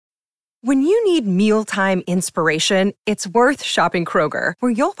When you need mealtime inspiration, it's worth shopping Kroger,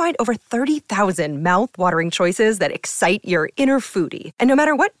 where you'll find over 30,000 mouth-watering choices that excite your inner foodie. And no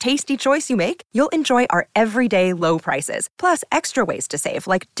matter what tasty choice you make, you'll enjoy our everyday low prices, plus extra ways to save,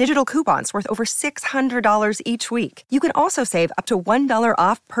 like digital coupons worth over $600 each week. You can also save up to $1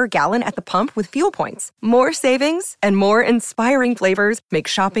 off per gallon at the pump with fuel points. More savings and more inspiring flavors make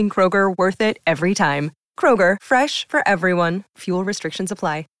shopping Kroger worth it every time. Kroger, fresh for everyone. Fuel restrictions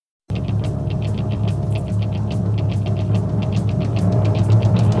apply.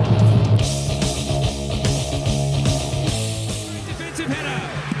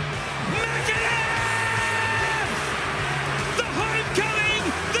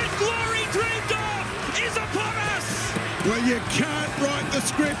 Well, you can't write the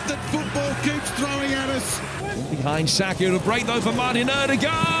script that football keeps throwing at us. Behind Saka, it'll break though for Martin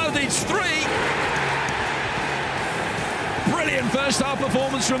Odegaard. It's 3. Brilliant first half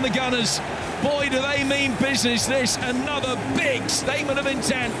performance from the Gunners. Boy, do they mean business, this. Another big statement of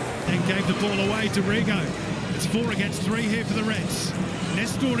intent. Then gave the ball away to Rigo. It's 4 against 3 here for the Reds.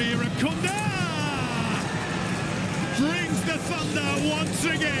 Nestor Irankunda brings the thunder once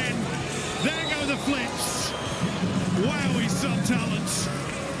again. There go the flips. Wow, he's some talent.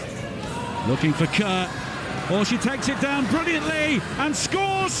 Looking for Kerr. Oh, she takes it down brilliantly and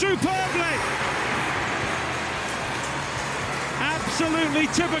scores superbly. Absolutely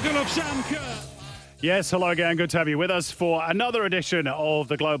typical of Sam Kerr. Yes, hello again. Good to have you with us for another edition of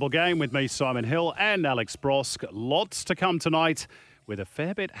The Global Game with me, Simon Hill, and Alex Brosk. Lots to come tonight with a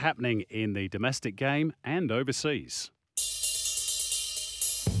fair bit happening in the domestic game and overseas.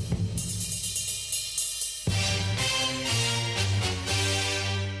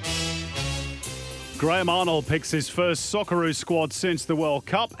 Graham Arnold picks his first Socceroos squad since the World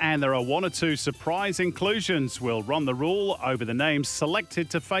Cup, and there are 1 or 2 surprise inclusions. We'll run the rule over the names selected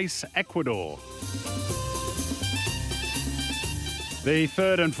to face Ecuador. The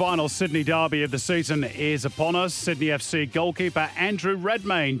third and final Sydney derby of the season is upon us. Sydney FC goalkeeper Andrew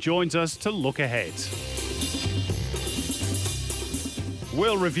Redmayne joins us to look ahead.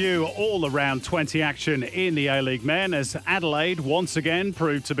 We'll review all the round 20 action in the A-League men as Adelaide once again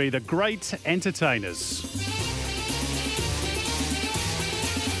proved to be the great entertainers.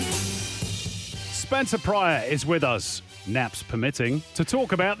 Spencer Pryor is with us, naps permitting, to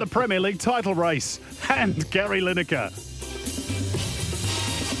talk about the Premier League title race and Gary Lineker.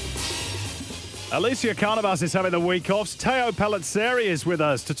 Alicia Carnavas is having the week off. Teo Palizzeri is with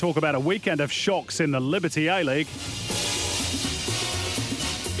us to talk about a weekend of shocks in the Liberty A-League.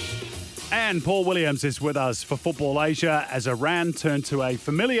 And Paul Williams is with us for Football Asia as Iran turn to a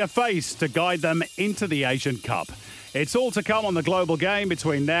familiar face to guide them into the Asian Cup. It's all to come on the Global Game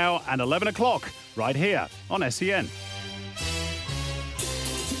between now and 11 o'clock, right here on SEN.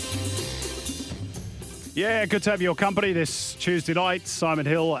 Yeah, good to have your company this Tuesday night. Simon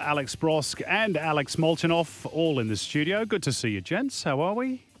Hill, Alex Brosk and Alex Molchanoff all in the studio. Good to see you, gents. How are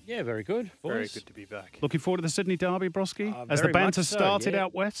we? Yeah, very good. Boys. Very good to be back. Looking forward to the Sydney derby, Brosky? Has the Very banter much so, started yeah.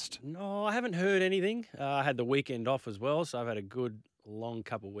 out west? No, I haven't heard anything. I had the weekend off as well, so I've had a good long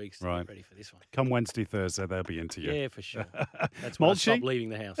couple of weeks to get ready for this one. Come Wednesday, Thursday, they'll be into you. Yeah, for sure. That's when I Molchy? stop leaving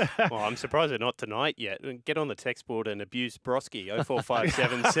the house. Well, I'm surprised they're not tonight yet. Get on the text board and abuse Broski,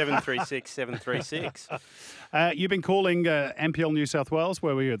 0457 736 736. You've been calling MPL New South Wales.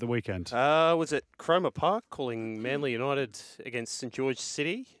 Where were you at the weekend? Was it Cromer Park calling Manly United against St George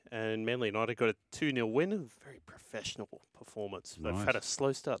City? And Manly United got a 2-0 win. A very professional performance. They've had a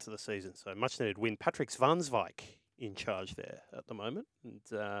slow start to the season, so much needed win. Patrick Svansvik in charge there at the moment. And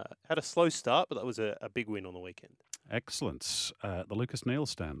had a slow start, but that was a big win on the weekend. Excellent. The Lucas Neal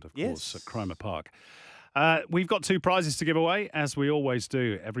stand, of course, Yes. at Cromer Park. We've got 2 prizes to give away, as we always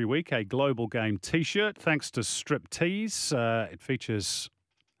do every week. A Global Game T-shirt, thanks to Strip Tees. It features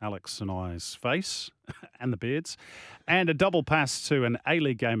Alex and I's face and the beards. And a double pass to an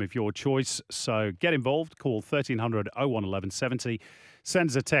A-League game of your choice. So get involved. Call 1300 01 1170.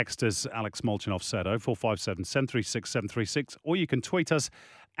 Send us a text, as Alex Molchanoff said, 0457 736 736. Or you can tweet us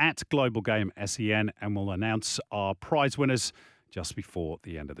at Global Game SEN, and we'll announce our prize winners just before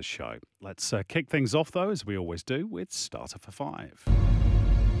the end of the show. Let's kick things off, though, as we always do, with Starter for 5.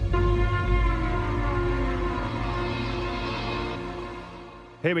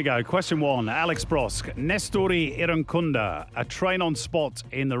 Here we go. Question 1. Alex Brosk. Nestori Irankunda, a train-on spot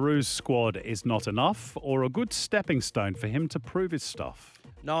in the Roos squad is not enough, or a good stepping stone for him to prove his stuff?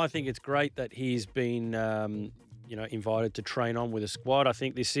 No, I think it's great that he's been, invited to train on with the squad. I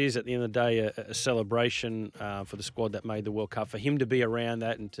think this is, at the end of the day, a celebration for the squad that made the World Cup. For him to be around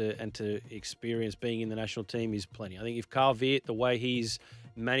that and to experience being in the national team is plenty. I think if Carl Viet, the way he's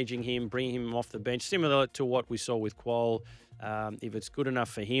managing him, bringing him off the bench, similar to what we saw with Qual. If it's good enough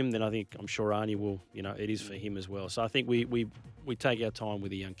for him, then I'm sure Arnie will, it is for him as well. So I think we take our time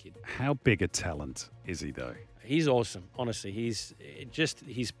with the young kid. How big a talent is he, though? He's awesome, honestly. He's just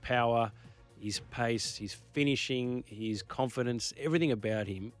his power, his pace, his finishing, his confidence, everything about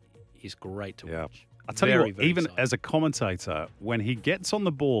him is great to watch. I'll tell you what, very even exciting. as a commentator, when he gets on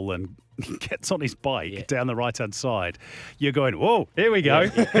the ball and gets on his bike down the right-hand side, you're going, whoa, here we go,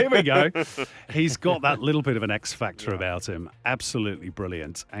 here we go. He's got that little bit of an X factor about him. Absolutely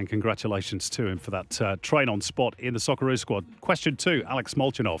brilliant. And congratulations to him for that train on spot in the Socceroos squad. Question 2, Alex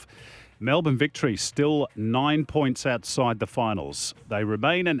Molchanov. Melbourne victory, still 9 points outside the finals. They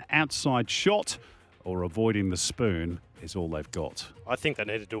remain an outside shot, or avoiding the spoon is all they've got. I think they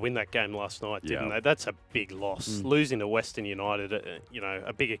needed to win that game last night, didn't Yeah. they? That's a big loss. Losing to Western United,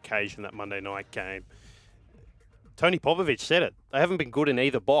 a big occasion, that Monday night game. Tony Popovich said it. They haven't been good in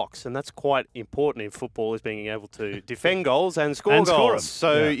either box, and that's quite important in football, is being able to defend goals and score And score 'em. goals.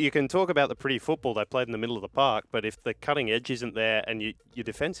 So Yeah. you can talk about the pretty football they played in the middle of the park, but if the cutting edge isn't there and your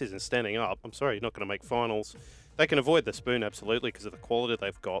defence isn't standing up, I'm sorry, you're not going to make finals. They can avoid the spoon, absolutely, because of the quality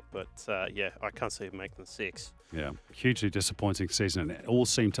they've got, but I can't see them making the 6. Yeah, hugely disappointing season, and it all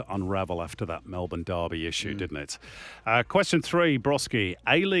seemed to unravel after that Melbourne derby issue, didn't it? Question 3, Broski,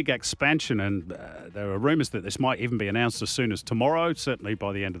 A-League expansion, and there are rumours that this might even be announced as soon as tomorrow, certainly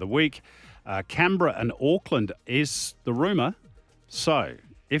by the end of the week. Canberra and Auckland is the rumour. So,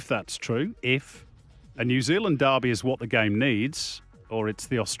 if that's true, if a New Zealand derby is what the game needs, or it's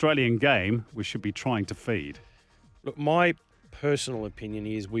the Australian game we should be trying to feed. Look, my personal opinion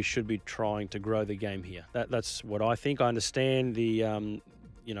is we should be trying to grow the game here. That's what I think. I understand the,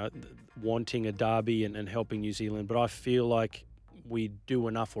 wanting a derby and helping New Zealand, but I feel like we do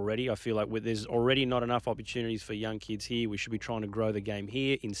enough already. I feel like there's already not enough opportunities for young kids here. We should be trying to grow the game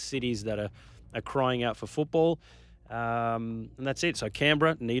here in cities that are crying out for football. And that's it. So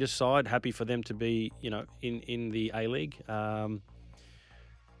Canberra, need a side. Happy for them to be, in the A-League.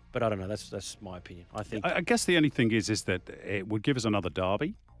 But I don't know. That's my opinion. I think. I guess the only thing is that it would give us another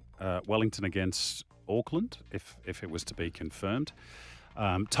derby, Wellington against Auckland, if it was to be confirmed.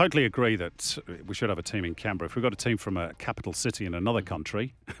 Totally agree that we should have a team in Canberra. If we've got a team from a capital city in another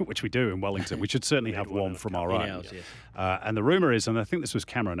country, which we do in Wellington, we should certainly have one from our own. Ours, yes. And the rumour is, and I think this was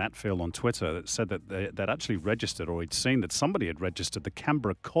Cameron Atfield on Twitter, that said that they'd actually registered, or he'd seen that somebody had registered the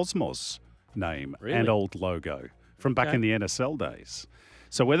Canberra Cosmos name and old logo from back in the NSL days.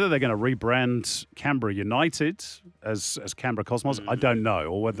 So whether they're going to rebrand Canberra United as Canberra Cosmos, I don't know,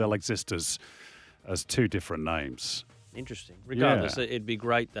 or whether they'll exist as two different names. Interesting. Regardless, it'd be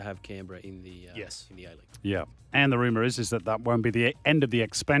great to have Canberra in the in the A-League. Yeah, and the rumour is that won't be the end of the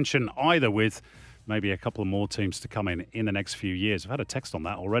expansion either, with maybe a couple of more teams to come in the next few years. I've had a text on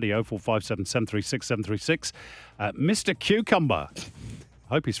that already, 0457 736 736. Mr. Cucumber.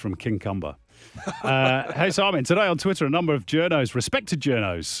 I hope he's from King Cumber. Hey, Simon, today on Twitter, a number of journos, respected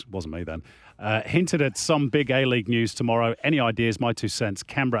journos, wasn't me then, hinted at some big A-League news tomorrow. Any ideas? My 2 cents.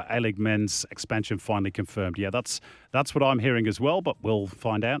 Canberra A-League men's expansion finally confirmed. Yeah, that's what I'm hearing as well, but we'll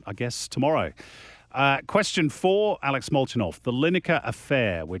find out, I guess, tomorrow. Question 4, Alex Molchanov. The Lineker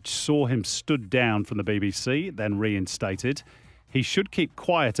affair, which saw him stood down from the BBC, then reinstated. He should keep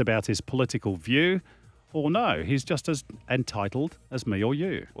quiet about his political view. Or no, he's just as entitled as me or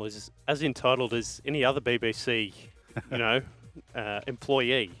you. Well, he's as entitled as any other BBC,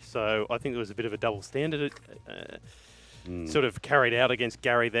 employee. So I think there was a bit of a double standard sort of carried out against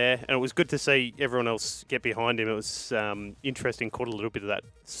Gary there. And it was good to see everyone else get behind him. It was interesting, caught a little bit of that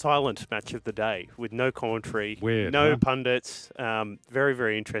silent match of the day with no commentary, Weird, no huh? pundits. Very,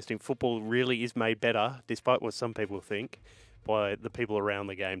 very interesting. Football really is made better, despite what some people think, by the people around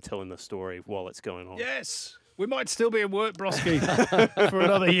the game telling the story while it's going on. Yes, we might still be in work, Broski, for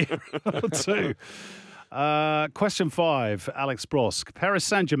another year or two. Question 5, Alex Brosk. Paris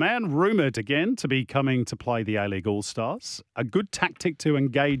Saint-Germain rumoured again to be coming to play the A-League All-Stars. A good tactic to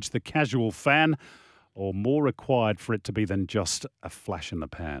engage the casual fan, or more required for it to be than just a flash in the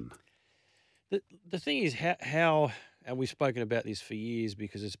pan? The thing is how and we've spoken about this for years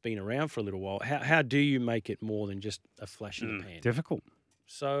because it's been around for a little while. How do you make it more than just a flash in the pan? Difficult.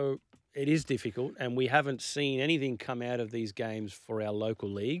 So it is difficult, and we haven't seen anything come out of these games for our local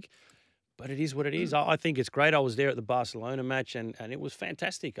league. But it is what it is. I think it's great. I was there at the Barcelona match, and it was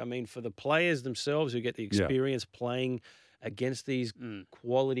fantastic. I mean, for the players themselves who get the experience playing against these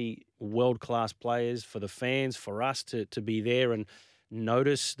quality world-class players, for the fans, for us to be there and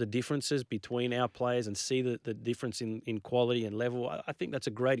notice the differences between our players and see the difference in quality and level. I think that's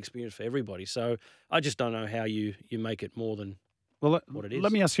a great experience for everybody. So I just don't know how you make it more than Well, what it is.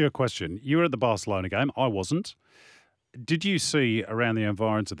 let me ask you a question. You were at the Barcelona game. I wasn't. Did you see around the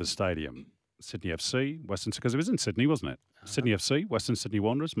environs of the stadium, Sydney FC, Western, because it was in Sydney, wasn't it? Sydney FC, Western Sydney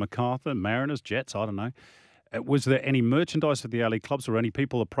Wanderers, Macarthur, Mariners, Jets, I don't know. Was there any merchandise for the A-League clubs or any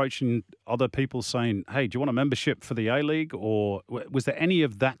people approaching other people saying, hey, do you want a membership for the A-League? Or was there any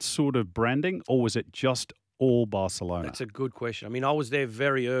of that sort of branding, or was it just all Barcelona? That's a good question. I mean, I was there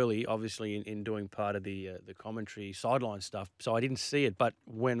very early, obviously, in doing part of the commentary sideline stuff, so I didn't see it. But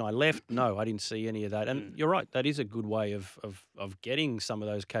when I left, no, I didn't see any of that. And you're right, that is a good way of getting some of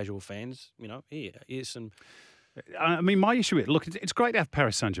those casual fans, here's some... I mean, my issue is, look, it's great to have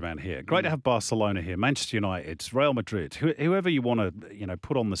Paris Saint-Germain here, great to have Barcelona here, Manchester United, Real Madrid, whoever you want to,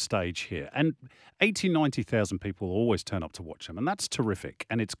 put on the stage here. And 80,000, 90,000 people always turn up to watch them, and that's terrific.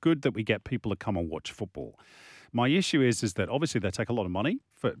 And it's good that we get people to come and watch football. My issue is that obviously they take a lot of money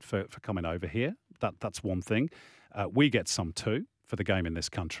for coming over here. That's one thing. We get some too for the game in this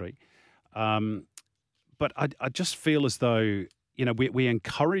country. But I just feel as though, we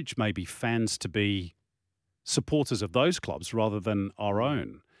encourage maybe fans to be supporters of those clubs rather than our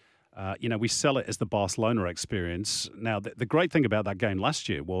own. We sell it as the Barcelona experience. Now, the great thing about that game last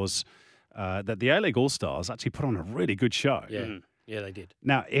year was that the A-League All-Stars actually put on a really good show. Yeah, yeah, they did.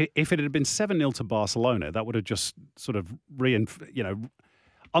 Now, if it had been 7-0 to Barcelona, that would have just sort of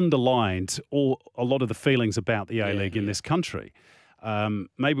underlined a lot of the feelings about the A-League in this country.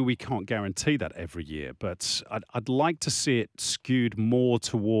 Maybe we can't guarantee that every year, but I'd like to see it skewed more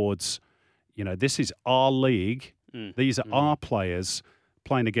towards... this is our league. These are our players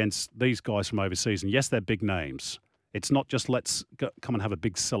playing against these guys from overseas. And yes, they're big names. It's not just let's come and have a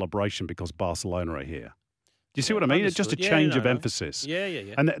big celebration because Barcelona are here. Do you see what I mean? It's just a change of emphasis. Yeah.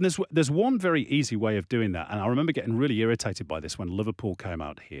 And there's one very easy way of doing that. And I remember getting really irritated by this when Liverpool came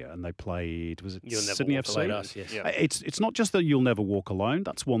out here and they played, was it Sydney FC? Us, yes. Yeah. It's not just that you'll never walk alone.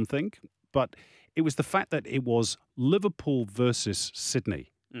 That's one thing. But it was the fact that it was Liverpool versus Sydney.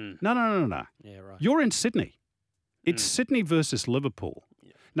 No. Yeah, right. You're in Sydney. It's Sydney versus Liverpool.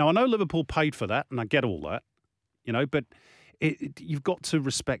 Yeah. Now, I know Liverpool paid for that, and I get all that, but you've got to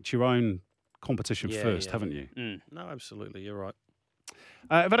respect your own competition first, haven't you? No, absolutely. You're right.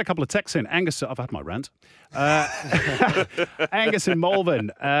 I've had a couple of texts in. Angus, I've had my rant. Angus in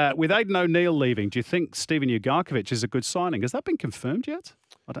Malvern, with Aidan O'Neill leaving, do you think Steven Ugarkovic is a good signing? Has that been confirmed yet?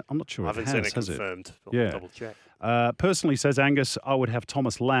 I'm not sure. I haven't seen it confirmed. I'll double check. Personally, says Angus, I would have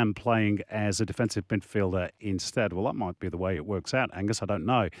Thomas Lamb playing as a defensive midfielder instead. Well, that might be the way it works out, Angus. I don't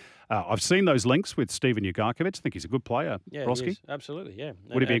know. I've seen those links with Steven Ugarkovic. I think he's a good player. Yeah, Broski. Absolutely, yeah.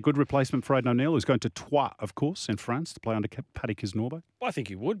 Would he be a good replacement for Aidan O'Neill, who's going to Troyes, of course, in France to play under Paddy Kisnorbo? Well, I think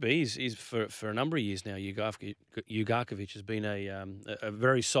he would be. He's for a number of years now. Ugarkovic has been a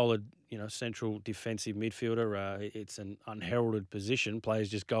very solid, central defensive midfielder. It's an unheralded position. Players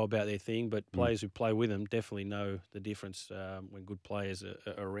just go about their thing, but players who play with him definitely know the difference when good players are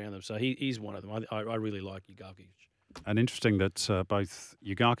around them. So he's one of them. I really like Ugarkovic. And interesting that both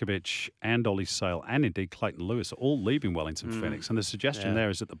Ugarkovic and Ollie Sale and indeed Clayton Lewis are all leaving Wellington Phoenix. And the suggestion there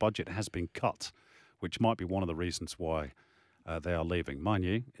is that the budget has been cut, which might be one of the reasons why they are leaving. Mind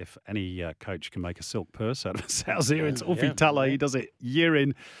you, if any coach can make a silk purse out of his house here, it's Ufi Tala. He does it year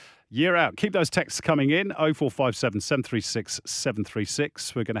in, year out. Keep those texts coming in, 0457 736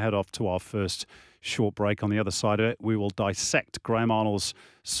 736. We're going to head off to our first short break. On the other side of it, we will dissect Graham Arnold's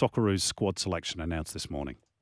Socceroos squad selection announced this morning.